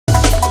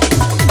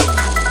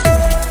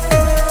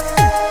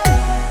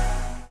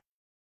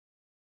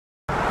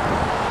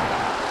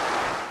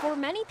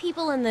many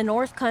people in the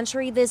North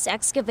Country, this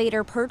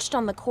excavator perched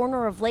on the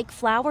corner of Lake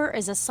Flower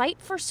is a sight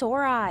for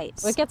sore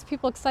eyes. It gets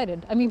people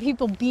excited. I mean,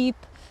 people beep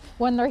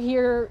when they're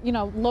here, you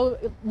know,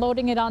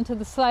 loading it onto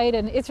the site,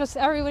 and it's just,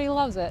 everybody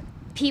loves it.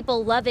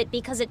 People love it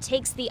because it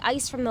takes the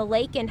ice from the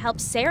lake and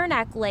helps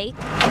Saranac Lake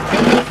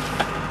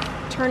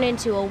turn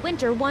into a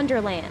winter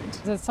wonderland.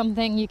 It's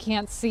something you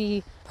can't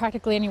see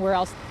practically anywhere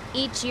else.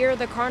 Each year,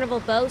 the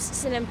carnival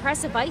boasts an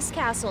impressive ice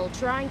castle,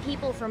 drawing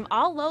people from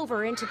all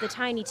over into the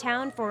tiny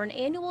town for an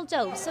annual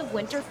dose of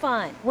winter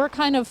fun. We're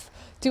kind of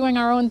doing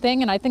our own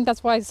thing, and I think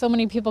that's why so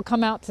many people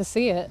come out to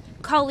see it.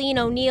 Colleen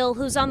O'Neill,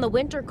 who's on the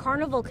Winter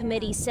Carnival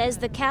Committee, says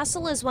the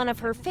castle is one of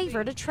her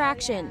favorite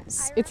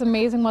attractions. It's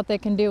amazing what they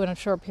can do in a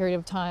short period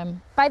of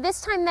time. By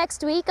this time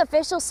next week,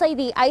 officials say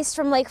the ice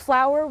from Lake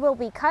Flower will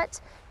be cut,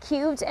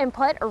 cubed, and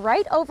put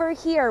right over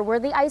here where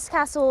the ice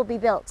castle will be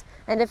built.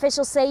 And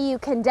officials say you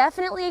can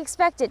definitely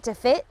expect it to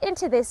fit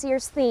into this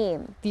year's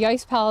theme. The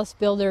Ice Palace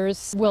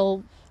builders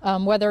will,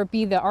 whether it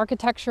be the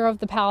architecture of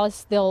the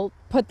palace, they'll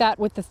put that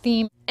with the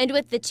theme. And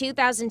with the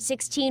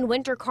 2016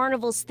 Winter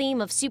Carnival's theme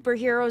of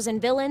superheroes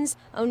and villains,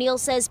 O'Neill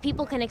says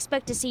people can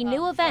expect to see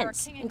new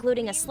events,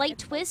 including a slight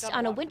twist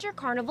on a Winter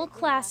Carnival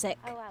classic.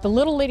 The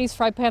Little Ladies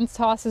Fry Pants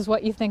Toss is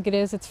what you think it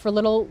is. It's for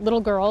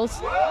little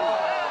girls.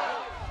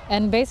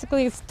 And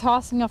basically it's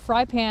tossing a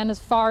fry pan as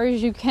far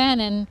as you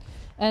can,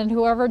 and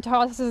whoever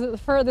tosses it the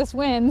furthest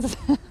wins.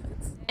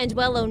 And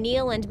while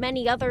O'Neill and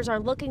many others are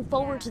looking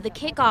forward to the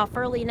kickoff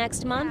early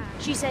next month,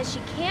 she says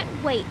she can't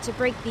wait to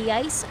break the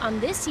ice on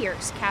this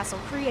year's castle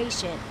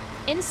creation.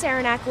 In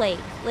Saranac Lake,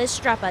 Liz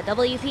Streppa,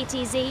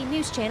 WPTZ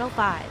News Channel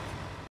 5.